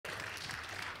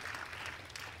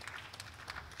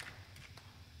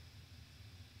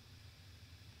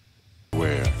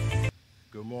everywhere.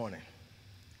 Good morning.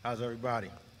 How's everybody?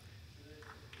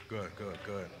 Good.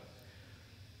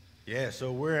 Yeah,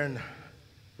 so we're in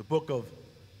the book of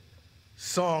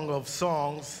Song of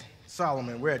Songs,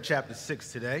 Solomon. We're at chapter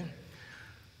 6 today.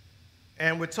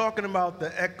 And we're talking about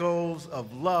the echoes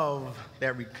of love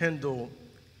that rekindle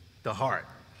the heart.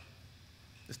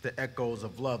 It's the echoes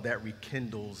of love that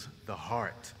rekindles the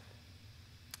heart.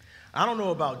 I don't know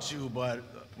about you, but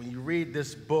when you read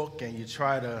this book and you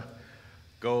try to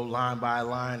go line by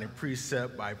line and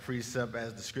precept by precept,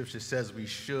 as the scripture says we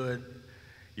should,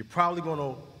 you're probably going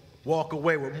to walk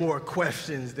away with more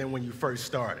questions than when you first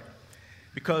started.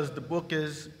 Because the book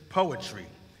is poetry.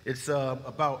 It's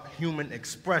about human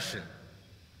expression.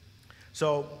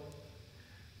 So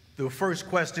the first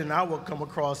question I will come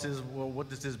across is, well, what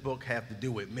does this book have to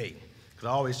do with me? Because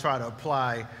I always try to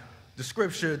apply the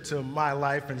scripture to my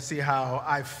life and see how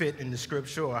I fit in the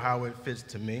scripture or how it fits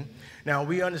to me. Now,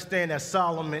 we understand that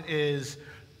Solomon is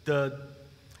the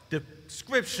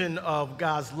description of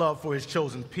God's love for his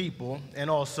chosen people and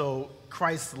also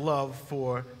Christ's love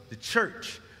for the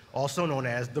church, also known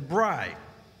as the bride.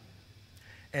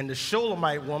 And the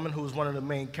Shulamite woman, who's one of the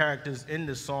main characters in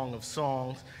the Song of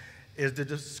Songs, is the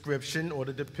description or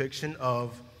the depiction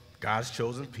of God's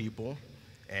chosen people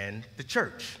and the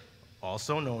church,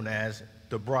 also known as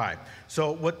the bride.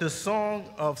 So what the Song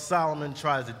of Solomon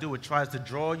tries to do, it tries to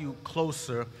draw you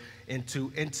closer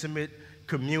into intimate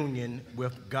communion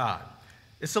with God.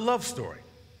 It's a love story.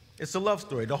 It's a love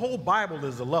story. The whole Bible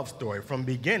is a love story from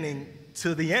beginning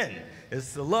to the end.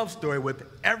 It's a love story with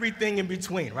everything in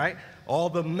between, right? All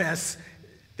the mess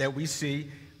that we see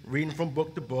reading from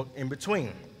book to book in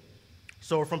between.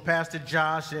 So from Pastor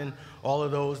Josh and all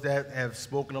of those that have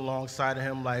spoken alongside of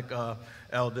him, like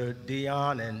Elder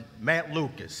Dion and Matt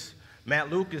Lucas. Matt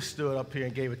Lucas stood up here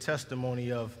and gave a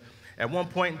testimony of, at one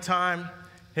point in time,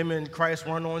 him and Christ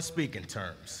weren't on speaking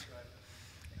terms.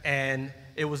 And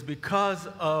it was because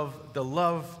of the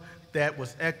love that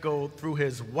was echoed through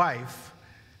his wife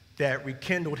that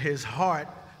rekindled his heart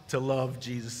to love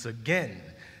Jesus again.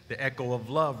 The echo of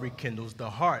love rekindles the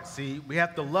heart. See, we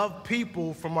have to love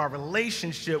people from our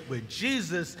relationship with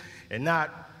Jesus and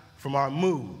not from our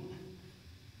mood.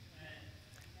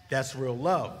 That's real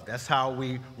love. That's how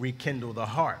we rekindle the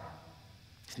heart.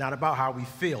 It's not about how we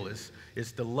feel.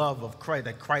 It's the love of Christ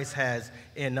that Christ has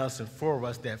in us and for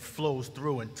us that flows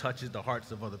through and touches the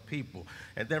hearts of other people.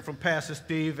 And then from Pastor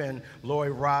Steve and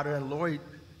Lori Rotter, and Lori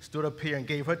stood up here and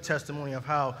gave her testimony of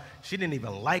how she didn't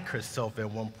even like herself at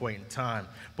one point in time.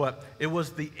 But it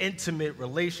was the intimate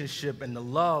relationship and the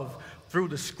love through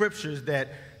the scriptures that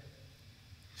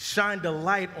shined a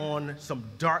light on some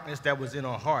darkness that was in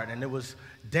her heart. And it was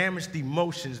damaged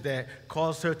emotions that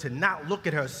caused her to not look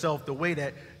at herself the way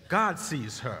that God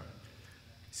sees her.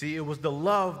 See, it was the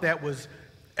love that was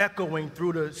echoing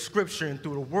through the scripture and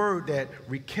through the word that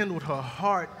rekindled her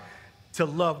heart to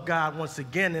love God once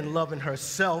again and loving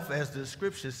herself, as the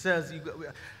scripture says.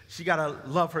 She got to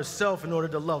love herself in order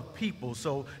to love people.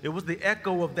 So it was the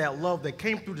echo of that love that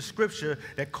came through the scripture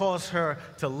that caused her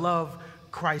to love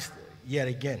Christ yet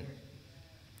again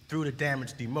through the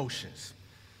damaged emotions.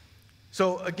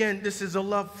 So again, this is a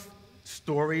love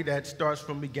story that starts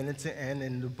from beginning to end,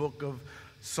 and the book of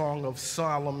Song of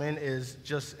Solomon is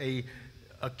just a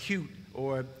acute,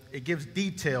 or it gives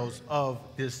details of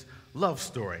this love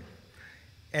story.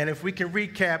 And if we can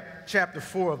recap chapter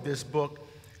 4 of this book,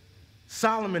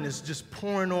 Solomon is just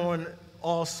pouring on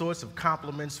all sorts of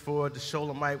compliments for the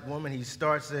Shulamite woman. He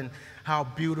starts in how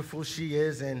beautiful she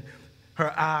is, and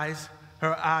her eyes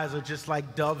are just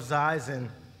like dove's eyes, and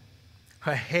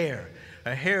her hair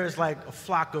is like a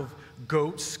flock of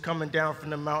goats coming down from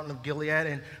the mountain of Gilead,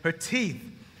 and her teeth,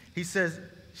 he says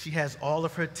she has all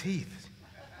of her teeth.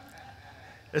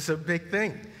 It's a big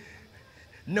thing.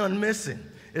 None missing.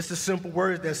 It's the simple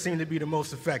words that seem to be the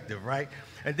most effective, right?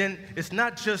 And then it's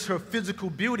not just her physical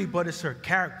beauty, but it's her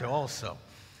character also.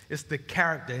 It's the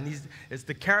character, and it's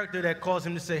the character that caused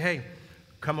him to say, hey,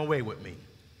 come away with me.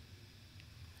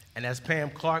 And as Pam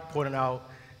Clark pointed out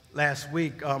last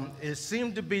week, it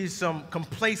seemed to be some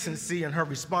complacency in her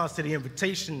response to the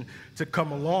invitation to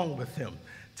come along with him,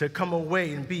 to come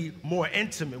away and be more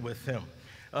intimate with him.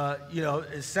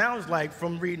 It sounds like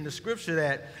from reading the scripture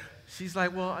that she's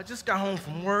like, well, I just got home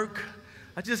from work.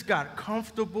 I just got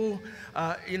comfortable.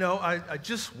 I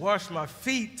just washed my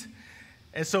feet.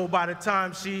 And so by the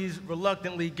time she's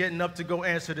reluctantly getting up to go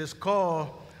answer this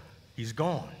call, he's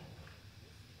gone.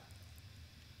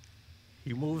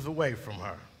 He moves away from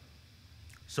her.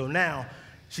 So now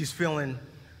she's feeling,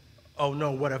 oh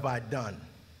no, what have I done?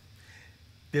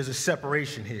 There's a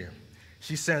separation here.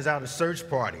 She sends out a search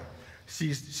party.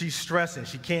 She's stressing.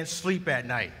 She can't sleep at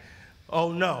night.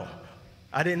 Oh no,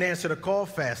 I didn't answer the call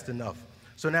fast enough.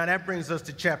 So now that brings us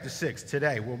to chapter 6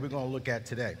 today, what we're going to look at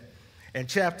today. And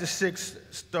chapter 6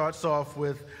 starts off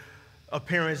with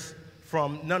appearance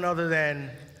from none other than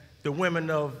the women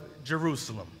of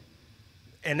Jerusalem.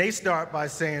 And they start by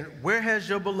saying, "Where has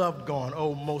your beloved gone,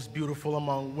 O most beautiful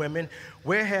among women?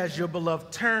 Where has your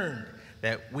beloved turned,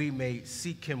 that we may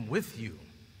seek him with you?"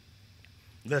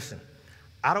 Listen,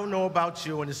 I don't know about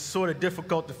you, and it's sort of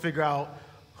difficult to figure out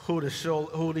who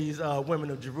these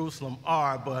women of Jerusalem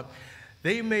are, but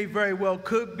they may very well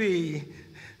could be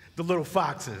the little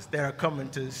foxes that are coming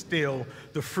to steal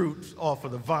the fruits off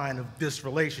of the vine of this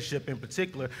relationship in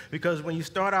particular. Because when you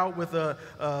start out with a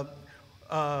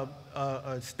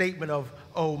statement of,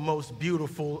 "Oh, most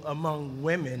beautiful among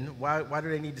women," why do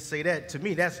they need to say that? To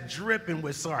me, that's dripping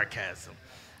with sarcasm.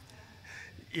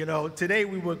 You know, today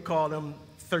we would call them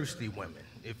thirsty women,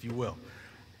 if you will.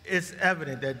 It's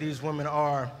evident that these women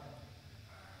are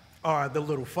the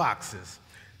little foxes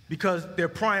because they're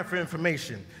prying for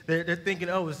information. They're thinking,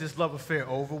 "Oh, is this love affair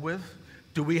over with?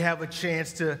 Do we have a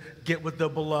chance to get with the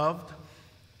beloved?"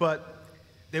 But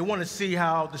they want to see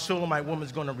how the Shulamite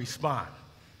woman's going to respond.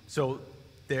 So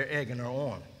they're egging her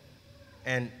on.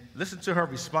 And listen to her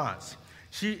response.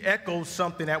 She echoes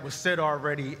something that was said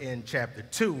already in chapter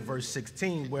 2, verse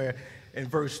 16, where in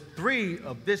verse 3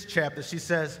 of this chapter, she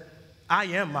says, "I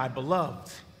am my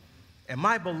beloved, and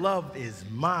my beloved is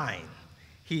mine,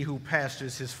 he who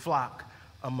pastures his flock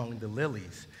among the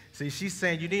lilies." See, she's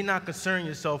saying you need not concern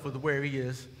yourself with where he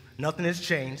is. Nothing has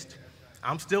changed.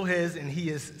 I'm still his, and he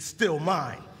is still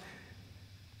mine.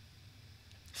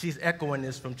 She's echoing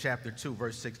this from chapter 2,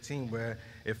 verse 16, where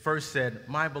it first said,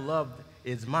 "My beloved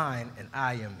is mine, and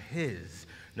I am his."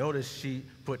 Notice she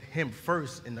put him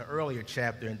first in the earlier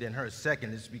chapter and then her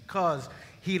second. It's because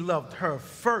he loved her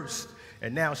first,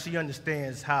 and now she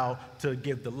understands how to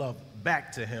give the love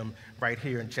back to him right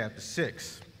here in chapter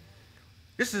 6.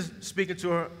 This is speaking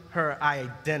to her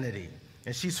identity,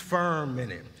 and she's firm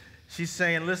in it. She's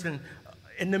saying, listen,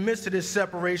 in the midst of this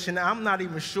separation, I'm not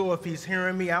even sure if he's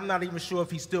hearing me. I'm not even sure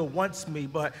if he still wants me,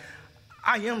 but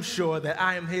I am sure that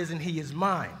I am his and he is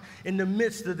mine. In the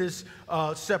midst of this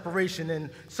separation, and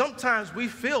sometimes we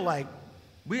feel like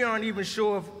we aren't even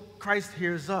sure if Christ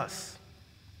hears us.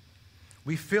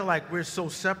 We feel like we're so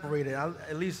separated.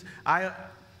 At least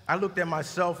I looked at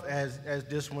myself as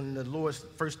this when the Lord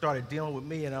first started dealing with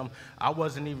me, and I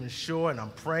wasn't even sure, and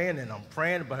I'm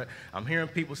praying, but I'm hearing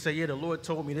people say, "Yeah, the Lord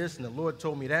told me this and the Lord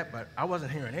told me that," but I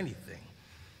wasn't hearing anything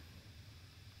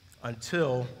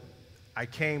until I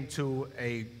came to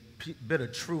a bit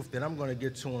of truth that I'm going to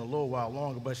get to in a little while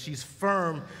longer. But she's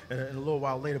firm, in a little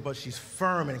while later, but she's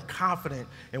firm and confident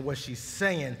in what she's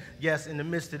saying. Yes, in the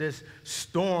midst of this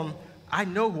storm, I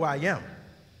know who I am.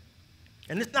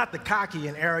 And it's not the cocky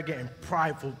and arrogant and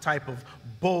prideful type of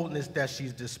boldness that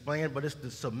she's displaying, but it's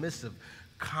the submissive,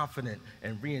 confident,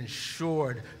 and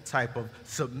reassured type of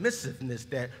submissiveness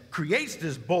that creates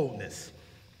this boldness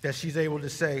that she's able to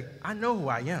say, "I know who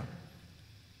I am."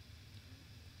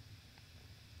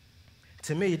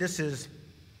 To me, this is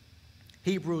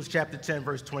Hebrews chapter 10,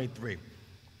 verse 23,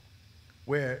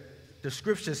 where the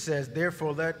scripture says,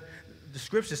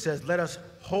 let us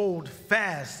hold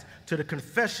fast to the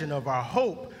confession of our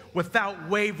hope without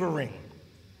wavering,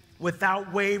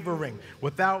 without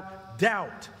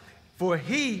doubt. For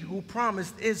he who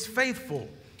promised is faithful.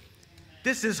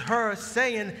 This is her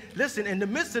saying, listen, in the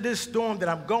midst of this storm that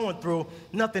I'm going through,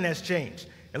 nothing has changed.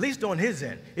 At least on his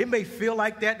end. It may feel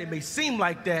like that, it may seem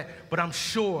like that, but I'm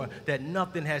sure that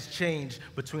nothing has changed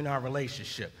between our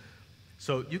relationship.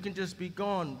 So you can just be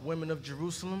gone, women of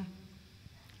Jerusalem.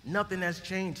 Nothing has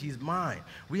changed. He's mine.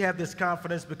 We have this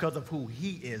confidence because of who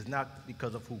he is, not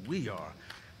because of who we are.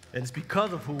 And it's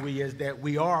because of who he is that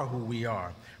we are who we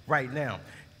are right now.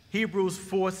 Hebrews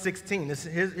 4:16.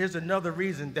 Here's another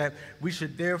reason that we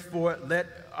should therefore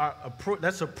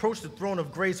let's approach the throne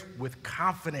of grace with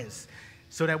confidence,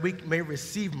 so that we may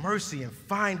receive mercy and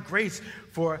find grace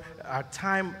for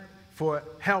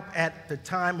help at the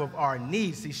time of our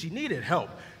need. See, she needed help.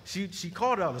 She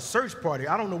called out a search party.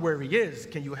 I don't know where he is.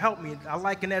 Can you help me? I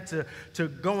liken that to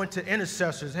going to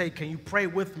intercessors. Hey, can you pray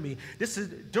with me? This is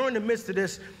during the midst of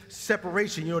this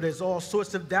separation. You know, there's all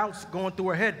sorts of doubts going through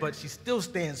her head, but she still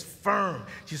stands firm.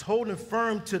 She's holding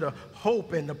firm to the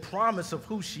hope and the promise of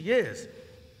who she is.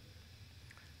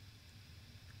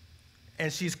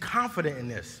 And she's confident in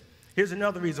this. Here's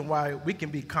another reason why we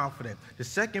can be confident. The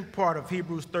second part of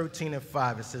Hebrews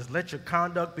 13:5, it says, let your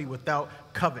conduct be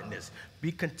without covetousness.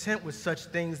 Be content with such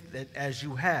things as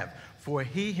you have. For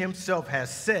he himself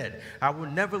has said, I will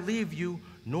never leave you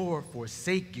nor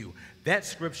forsake you. That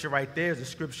scripture right there is a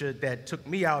scripture that took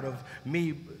me out of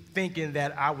me thinking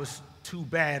that I was too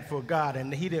bad for God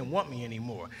and he didn't want me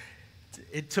anymore.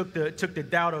 It took the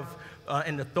doubt of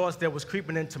and the thoughts that was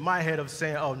creeping into my head of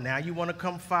saying, oh, now you want to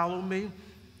come follow me?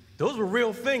 Those were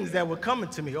real things that were coming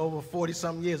to me over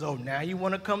 40-something years. Oh, now you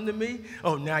want to come to me?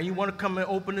 Oh, now you want to come and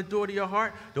open the door to your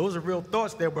heart? Those are real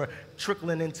thoughts that were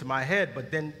trickling into my head.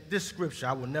 But then this scripture,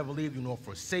 I will never leave you nor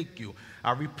forsake you.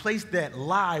 I replaced that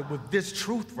lie with this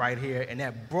truth right here, and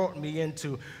that brought me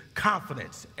into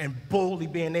confidence and boldly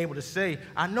being able to say,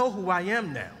 I know who I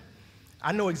am now.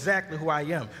 I know exactly who I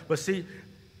am. But see,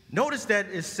 notice that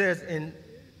it says in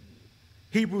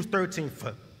Hebrews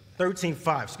 13:5,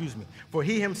 for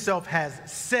he himself has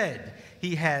said,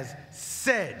 he has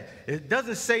said. It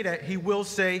doesn't say that he will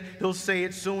say, he'll say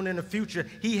it soon in the future.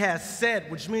 He has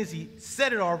said, which means he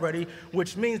said it already,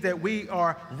 which means that we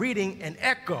are reading an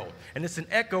echo. And it's an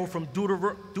echo from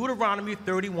Deuteronomy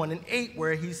 31:8,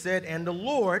 where he said, and the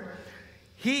Lord,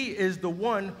 he is the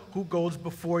one who goes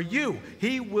before you.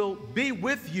 He will be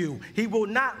with you. He will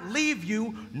not leave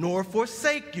you nor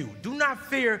forsake you. Do not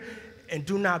fear and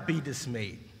do not be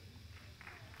dismayed.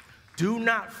 Do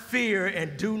not fear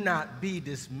and do not be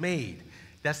dismayed.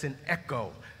 That's an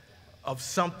echo of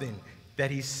something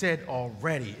that he said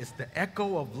already. It's the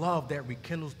echo of love that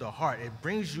rekindles the heart. It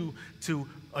brings you to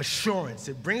assurance.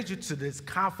 It brings you to this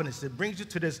confidence. It brings you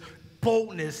to this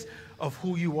boldness of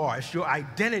who you are. It's your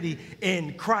identity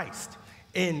in Christ.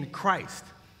 In Christ.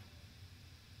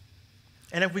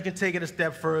 And if we can take it a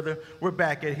step further, we're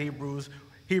back at Hebrews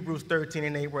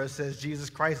 13:8, where it says Jesus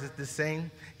Christ is the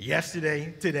same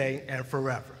yesterday, today, and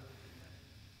forever.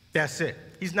 That's it.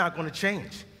 He's not going to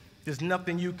change. There's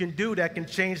nothing you can do that can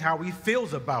change how he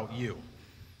feels about you.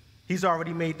 He's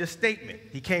already made this statement.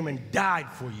 He came and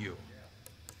died for you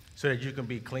so that you can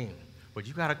be clean. But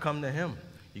you got to come to him.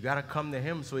 You got to come to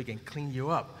him so he can clean you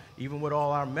up. Even with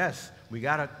all our mess, we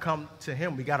got to come to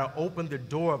him. We got to open the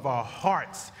door of our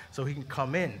hearts so he can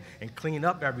come in and clean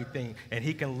up everything, and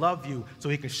he can love you so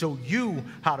he can show you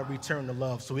how to return the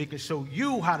love, so he can show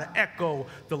you how to echo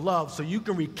the love, so you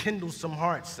can rekindle some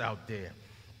hearts out there.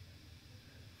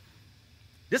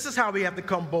 This is how we have to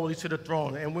come boldly to the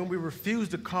throne, and when we refuse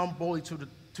to come boldly to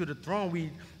the throne,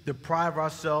 we deprive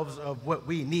ourselves of what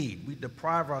we need. We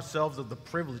deprive ourselves of the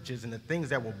privileges and the things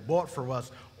that were bought for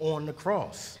us on the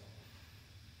cross.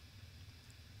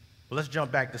 Well, let's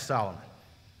jump back to Solomon.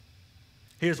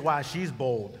 Here's why she's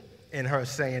bold in her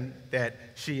saying that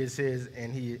she is his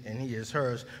and he is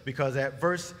hers. Because at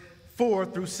verse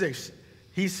 4-6,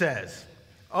 he says,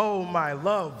 oh, my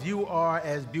love, you are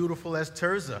as beautiful as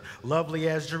Tirzah, lovely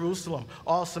as Jerusalem,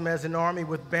 awesome as an army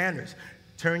with banners.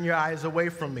 Turn your eyes away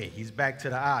from me. He's back to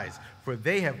the eyes. For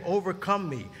they have overcome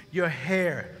me. Your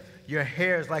hair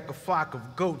is like a flock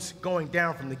of goats going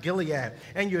down from the Gilead.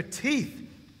 And your teeth,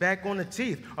 back on the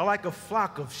teeth, are like a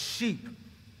flock of sheep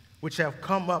which have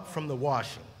come up from the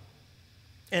washing.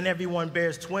 And everyone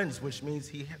bears twins, which means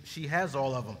she has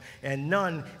all of them. And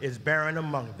none is barren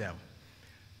among them.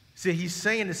 See, he's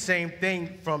saying the same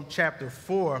thing from chapter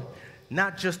 4,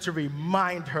 not just to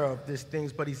remind her of these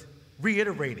things, but he's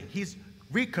reiterating. He's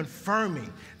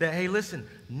reconfirming that, hey, listen,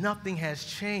 nothing has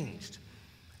changed.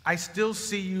 I still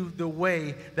see you the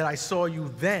way that I saw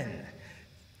you then.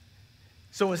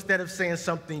 So instead of saying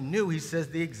something new, he says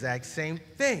the exact same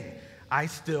thing. I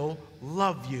still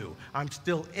love you. I'm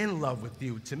still in love with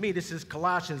you. To me, this is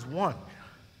Colossians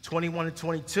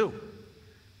 1:21-22.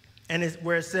 And it's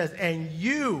where it says, and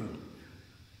you,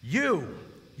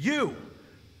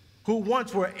 who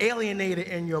once were alienated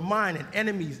in your mind and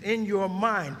enemies in your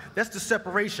mind. That's the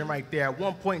separation right there. At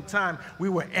one point in time, we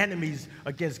were enemies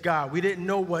against God. We didn't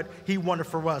know what he wanted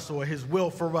for us or his will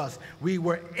for us. We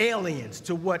were aliens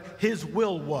to what his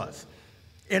will was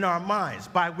in our minds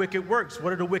by wicked works.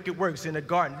 What are the wicked works in the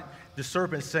garden? The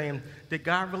serpent saying, did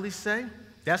God really say?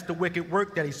 That's the wicked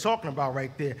work that he's talking about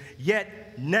right there.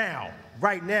 Yet now,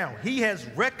 right now, he has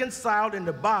reconciled in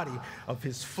the body of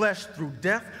his flesh through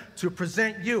death to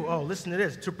present you, oh, listen to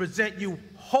this, to present you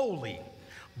holy,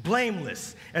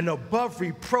 blameless, and above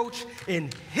reproach in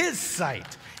his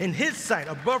sight. In his sight,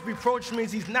 above reproach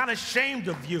means he's not ashamed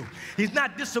of you. He's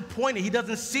not disappointed. He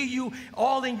doesn't see you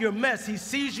all in your mess. He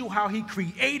sees you how he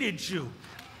created you.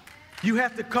 You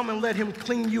have to come and let him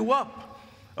clean you up.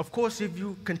 Of course, if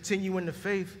you continue in the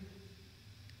faith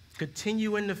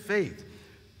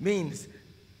means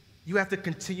you have to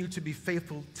continue to be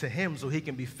faithful to him so he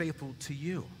can be faithful to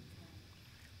you.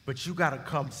 But you got to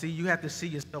come. See, you have to see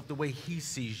yourself the way he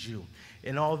sees you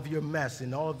in all of your mess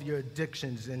and all of your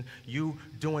addictions and you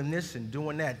doing this and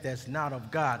doing that that's not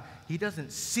of God. He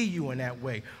doesn't see you in that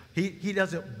way. He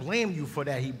doesn't blame you for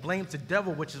that. He blames the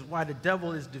devil, which is why the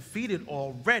devil is defeated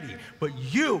already. But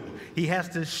he has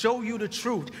to show you the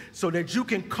truth so that you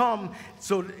can come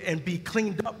and be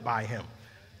cleaned up by him.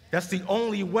 That's the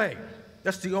only way.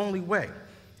 That's the only way.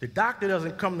 The doctor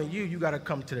doesn't come to you, you got to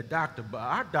come to the doctor. But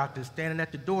our doctor is standing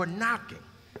at the door knocking.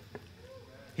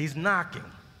 He's knocking.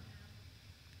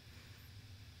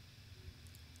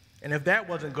 And if that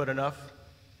wasn't good enough,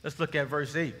 let's look at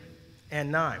verse 8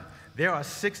 and 9. There are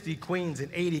 60 queens and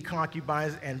 80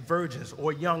 concubines and virgins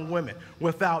or young women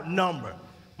without number.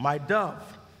 My dove,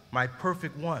 my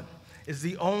perfect one, is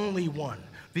the only one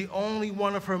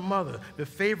of her mother, the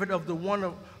favorite of the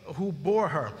one who bore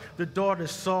her. The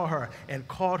daughters saw her and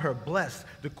called her blessed,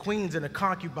 the queens and the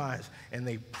concubines, and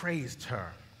they praised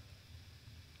her.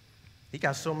 He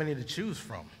got so many to choose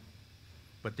from,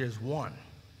 but there's one.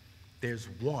 There's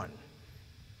one.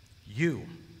 You.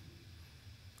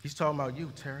 He's talking about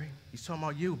you, Terry. He's talking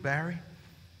about you, Barry.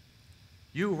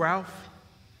 You, Ralph,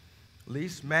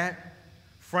 Lise, Matt,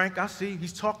 Frank, I see.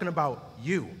 He's talking about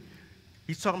you.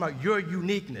 He's talking about your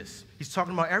uniqueness. He's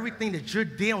talking about everything that you're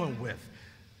dealing with.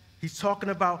 He's talking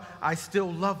about, I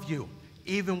still love you,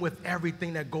 even with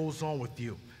everything that goes on with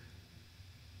you.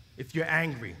 If you're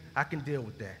angry, I can deal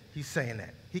with that. He's saying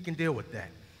that. He can deal with that.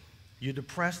 You're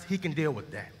depressed, he can deal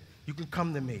with that. You can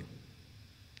come to me.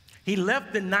 He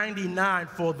left the 99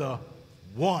 for the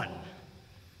one.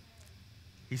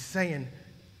 He's saying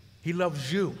he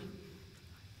loves you.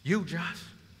 You, Josh,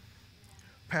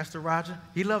 Pastor Roger,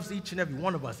 he loves each and every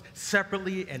one of us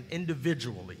separately and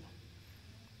individually.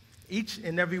 Each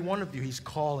and every one of you, he's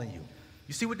calling you.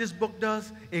 You see what this book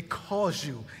does? It calls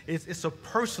you. It's a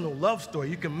personal love story.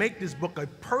 You can make this book a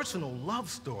personal love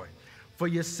story for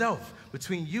yourself,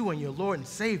 between you and your Lord and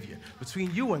Savior,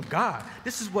 between you and God.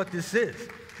 This is what this is.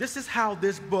 This is how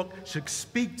this book should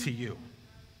speak to you.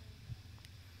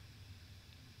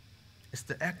 It's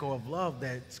the echo of love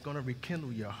that's going to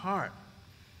rekindle your heart.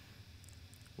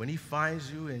 When he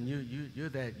finds you and you're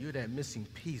that missing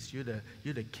piece, you're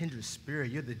the kindred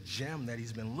spirit, you're the gem that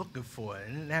he's been looking for.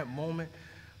 And in that moment,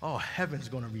 oh, heaven's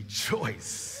going to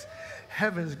rejoice.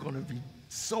 Heaven's going to be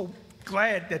so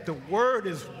glad that the word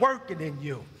is working in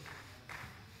you.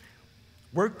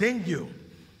 Worked in you.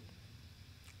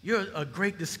 You're a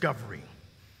great discovery.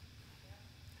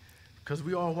 Because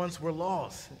we all once were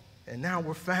lost, and now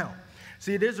we're found.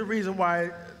 See, there's a reason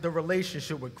why the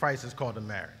relationship with Christ is called a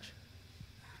marriage.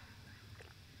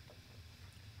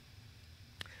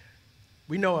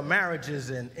 We know a marriage is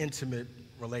an intimate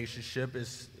relationship.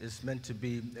 It's meant to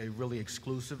be a really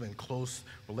exclusive and close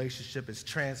relationship. It's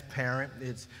transparent.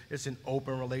 It's an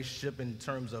open relationship in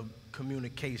terms of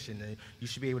communication. You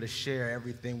should be able to share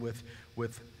everything with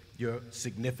your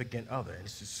significant other.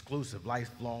 It's exclusive,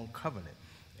 lifelong covenant,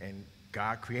 and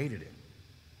God created it.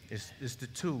 It's the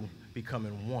two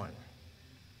becoming one.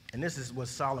 And this is what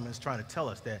Solomon's trying to tell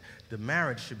us, that the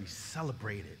marriage should be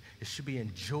celebrated. It should be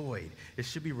enjoyed. It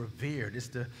should be revered.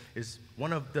 It's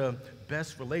one of the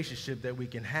best relationships that we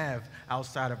can have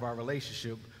outside of our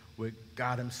relationship with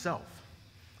God himself.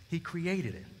 He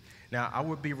created it. Now, I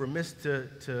would be remiss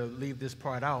to leave this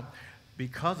part out.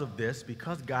 Because of this,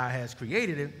 because God has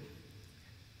created it,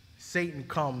 Satan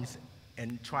comes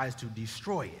and tries to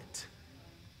destroy it.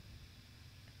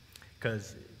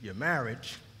 Because your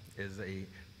marriage is a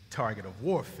target of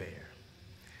warfare,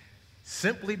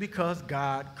 simply because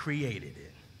God created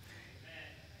it.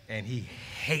 And he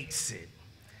hates it.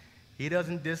 He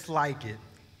doesn't dislike it,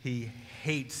 he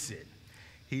hates it.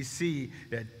 He sees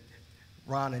that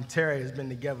Ron and Terry has been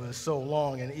together so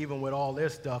long, and even with all their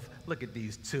stuff, look at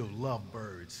these two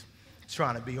lovebirds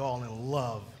trying to be all in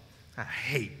love. I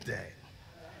hate that.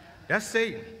 That's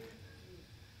Satan.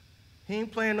 He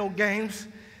ain't playing no games.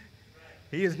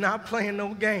 He is not playing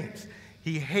no games.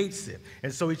 He hates it.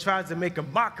 And so he tries to make a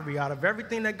mockery out of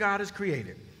everything that God has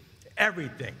created.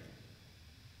 Everything.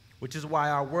 Which is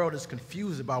why our world is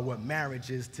confused about what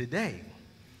marriage is today.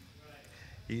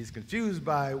 He's confused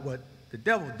by what the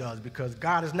devil does, because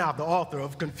God is not the author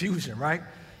of confusion, right?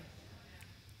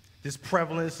 This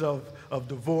prevalence of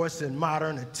divorce and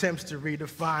modern attempts to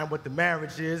redefine what the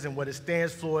marriage is and what it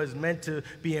stands for is meant to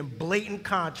be in blatant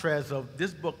contrast of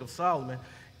this book of Solomon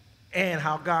and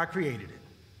how God created it.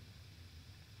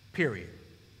 Period.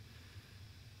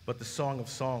 But the Song of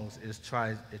Songs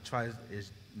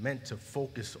is meant to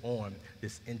focus on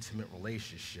this intimate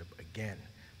relationship again.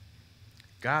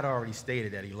 God already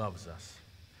stated that he loves us.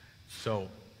 So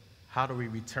how do we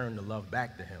return the love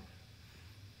back to him?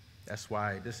 That's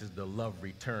why this is the Love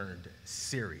Returned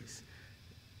series.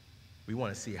 We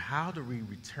want to see, how do we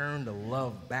return the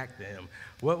love back to him?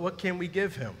 What can we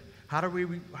give him? What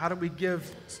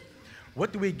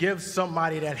do we give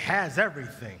somebody that has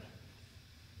everything?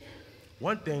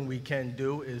 One thing we can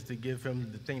do is to give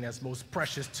him the thing that's most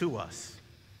precious to us,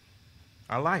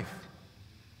 our life.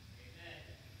 Amen.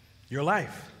 Your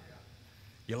life.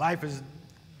 Your life is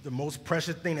the most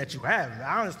precious thing that you have.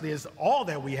 Honestly, it's all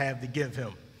that we have to give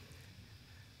him.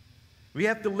 We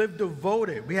have to live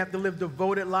devoted. We have to live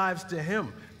devoted lives to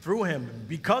him, through him,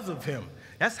 because of him.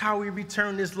 That's how we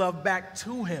return this love back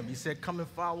to him. He said, come and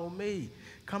follow me.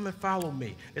 Come and follow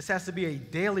me. This has to be a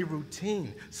daily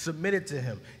routine submitted to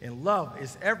him. And love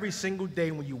is every single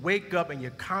day when you wake up and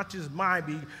your conscious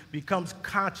mind becomes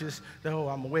conscious that, oh,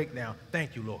 I'm awake now.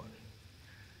 Thank you, Lord.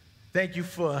 Thank you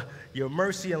for your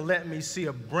mercy and letting me see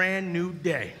a brand new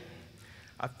day.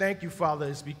 I thank you, Father.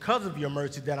 It's because of your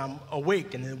mercy that I'm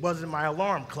awake and it wasn't my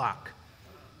alarm clock.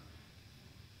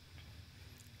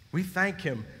 We thank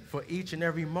him for each and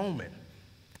every moment,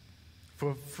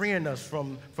 for freeing us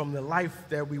from the life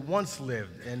that we once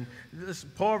lived. And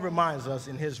Paul reminds us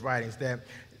in his writings that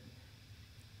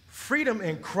freedom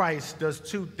in Christ does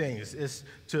two things. It's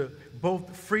to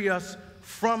both free us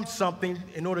from something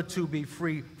in order to be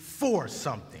free for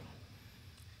something.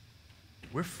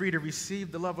 We're free to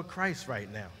receive the love of Christ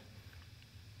right now.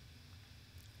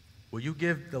 Will you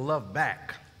give the love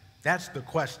back? That's the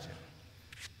question.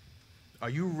 Are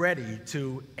you ready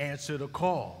to answer the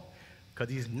call?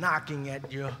 Because he's knocking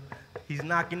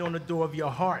on the door of your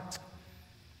heart.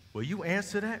 Will you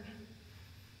answer that?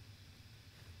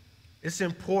 It's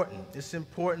important. It's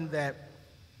important that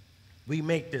we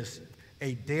make this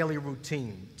a daily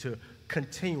routine to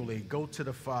continually go to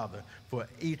the Father for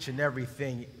each and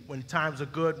everything, when times are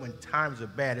good, when times are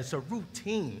bad. It's a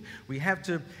routine. We have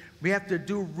to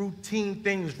do routine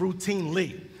things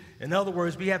routinely. In other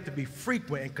words, we have to be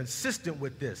frequent and consistent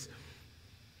with this.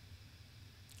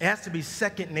 It has to be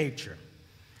second nature.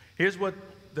 Here's what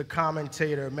the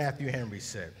commentator Matthew Henry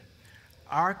said.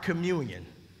 Our communion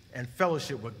and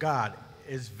fellowship with God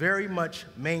is very much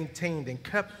maintained and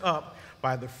kept up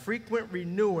by the frequent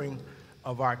renewing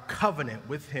of our covenant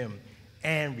with him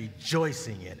and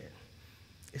rejoicing in it.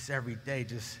 It's every day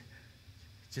just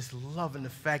loving the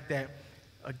fact that,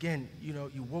 again,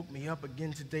 you woke me up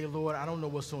again today, Lord. I don't know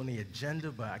what's on the agenda,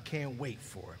 but I can't wait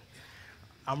for it.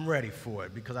 I'm ready for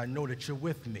it because I know that you're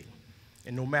with me.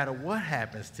 And no matter what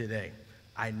happens today,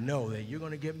 I know that you're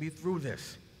going to get me through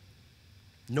this,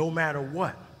 no matter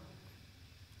what.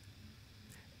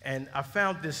 And I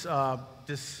found this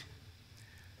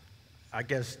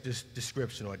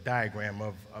description or diagram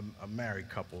of a married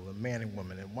couple, a man and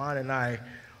woman. And Juan and I,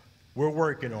 we're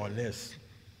working on this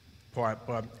part,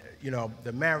 but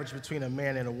the marriage between a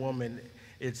man and a woman,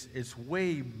 it's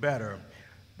way better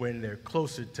when they're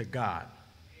closer to God.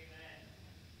 Amen.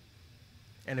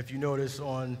 And if you notice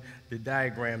on the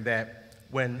diagram that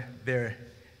when they're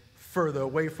further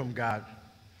away from God,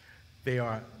 they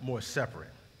are more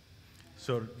separate.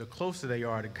 So the closer they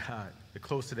are to God, the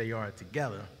closer they are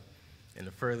together, and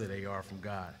the further they are from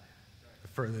God, the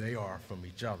further they are from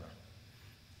each other.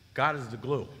 God is the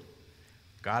glue.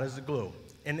 God is the glue.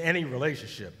 In any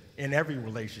relationship, in every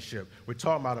relationship. We're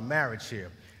talking about a marriage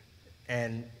here.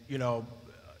 And, the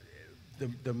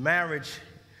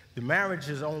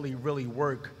marriages only really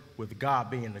work with God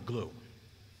being the glue.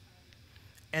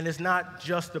 And it's not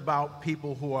just about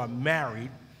people who are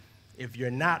married. If you're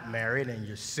not married and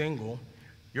you're single,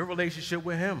 your relationship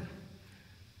with him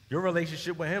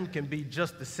can be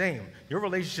just the same. Your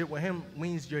relationship with him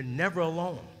means you're never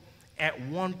alone. At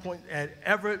one point,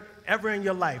 ever in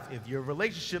your life, if your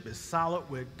relationship is solid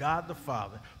with God the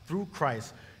Father through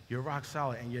Christ, you're rock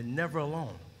solid and you're never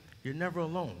alone. You're never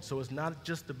alone. So it's not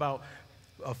just about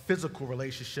a physical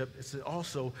relationship.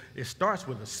 It starts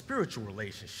with a spiritual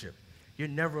relationship. You're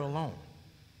never alone.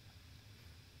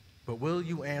 But will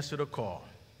you answer the call?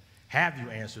 Have you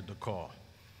answered the call?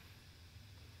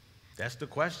 That's the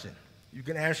question. You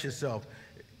can ask yourself,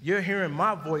 you're hearing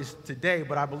my voice today,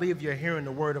 but I believe you're hearing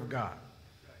the word of God.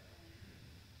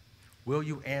 Will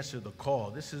you answer the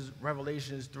call? This is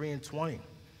Revelations 3:20.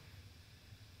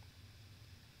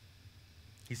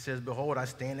 He says, behold, I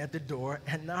stand at the door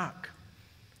and knock.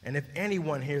 And if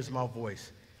anyone hears my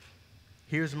voice,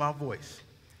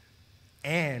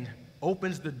 and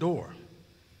opens the door,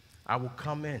 I will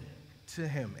come in to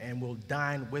him and will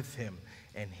dine with him,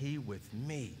 and he with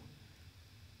me.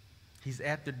 He's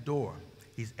at the door.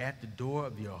 He's at the door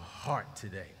of your heart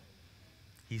today.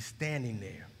 He's standing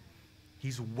there.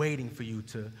 He's waiting for you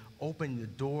to open the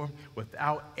door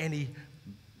without any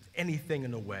anything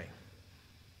in the way.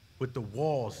 With the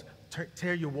walls,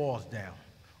 tear your walls down.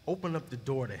 Open up the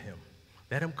door to him.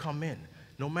 Let him come in.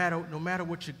 No matter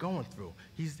what you're going through,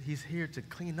 he's here to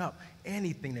clean up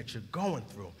anything that you're going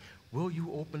through. Will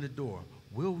you open the door?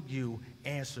 Will you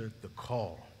answer the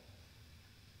call?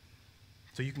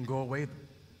 So you can go away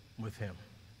with him.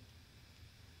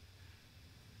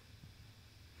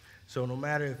 So no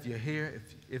matter if you're here,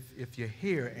 if you're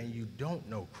here and you don't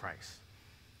know Christ,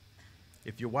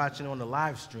 if you're watching on the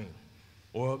live stream,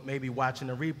 or maybe watching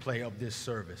a replay of this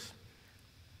service,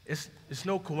 it's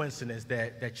no coincidence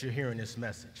that you're hearing this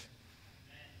message.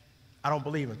 I don't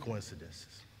believe in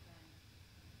coincidences.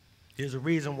 There's a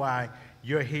reason why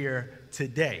you're here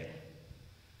today.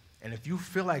 And if you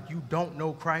feel like you don't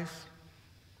know Christ,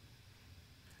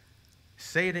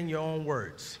 say it in your own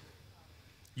words.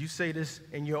 You say this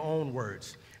in your own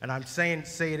words. And I'm saying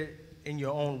say it in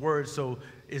your own words so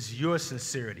it's your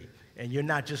sincerity. And you're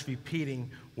not just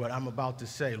repeating what I'm about to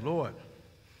say. Lord,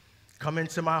 come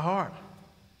into my heart.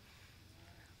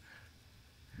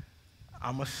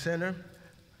 I'm a sinner,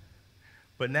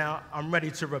 but now I'm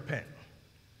ready to repent.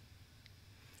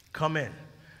 Come in.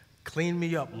 Clean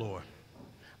me up, Lord.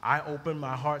 I open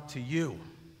my heart to you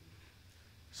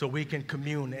so we can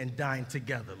commune and dine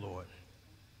together, Lord.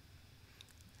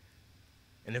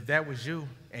 And if that was you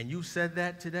and you said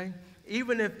that today,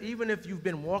 even if you've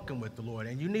been walking with the Lord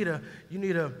and you need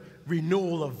a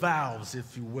renewal of vows,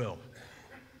 if you will,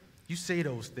 you say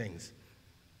those things.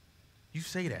 You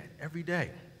say that every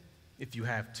day if you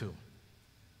have to.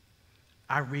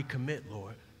 I recommit,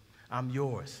 Lord. I'm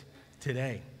yours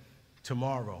today,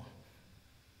 tomorrow,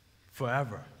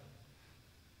 forever.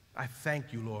 I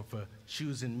thank you, Lord, for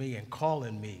choosing me and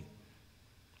calling me.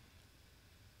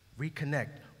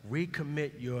 Reconnect,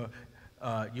 recommit your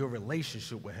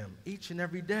relationship with him each and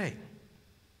every day.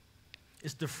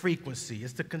 It's the frequency,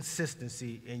 it's the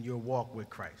consistency in your walk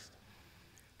with Christ.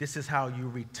 This is how you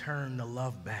return the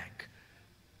love back.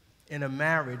 In a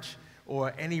marriage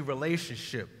or any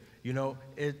relationship,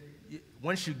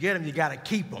 once you get him, you got to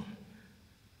keep him,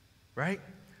 right?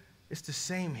 It's the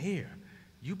same here.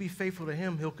 You be faithful to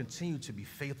him, he'll continue to be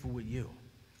faithful with you.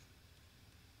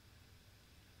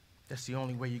 That's the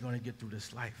only way you're going to get through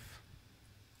this life.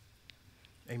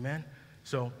 Amen?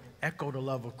 So echo the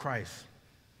love of Christ.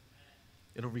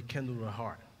 It'll rekindle the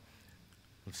heart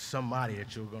of somebody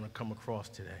that you're going to come across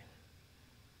today.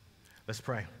 Let's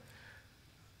pray.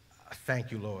 I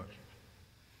thank you, Lord.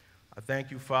 I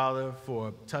thank you, Father,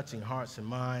 for touching hearts and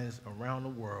minds around the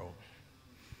world.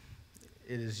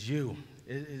 It is you.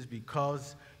 It is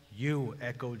because you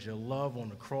echoed your love on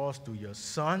the cross through your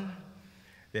Son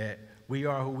that we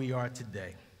are who we are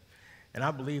today. And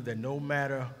I believe that no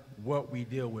matter what we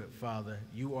deal with, Father,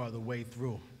 you are the way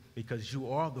through, because you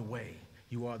are the way,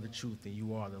 you are the truth, and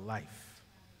you are the life.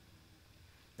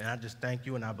 And I just thank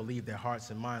you, and I believe that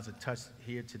hearts and minds are touched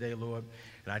here today, Lord.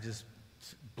 And I just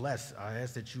I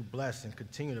ask that you bless and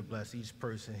continue to bless each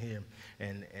person here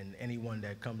and anyone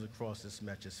that comes across this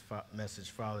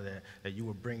message, Father, that you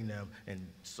will bring them and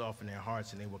soften their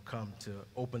hearts and they will come to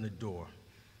open the door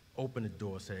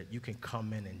so that you can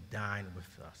come in and dine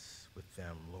with us, with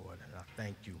them, Lord. And I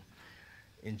thank you.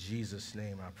 In Jesus'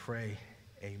 name I pray,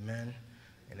 amen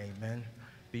and amen.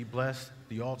 Be blessed.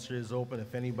 The altar is open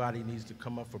if anybody needs to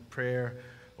come up for prayer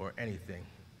or anything.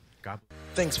 God.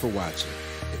 Thanks for watching.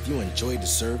 If you enjoyed the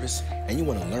service and you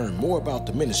want to learn more about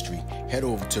the ministry, head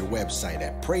over to the website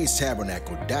at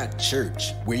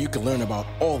praisetabernacle.church, where you can learn about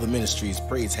all the ministries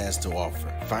Praise has to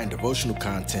offer. Find devotional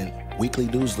content, weekly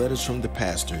newsletters from the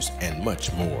pastors, and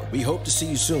much more. We hope to see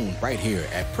you soon right here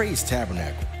at Praise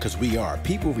Tabernacle, because we are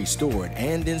people restored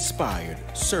and inspired,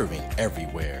 serving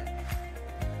everywhere.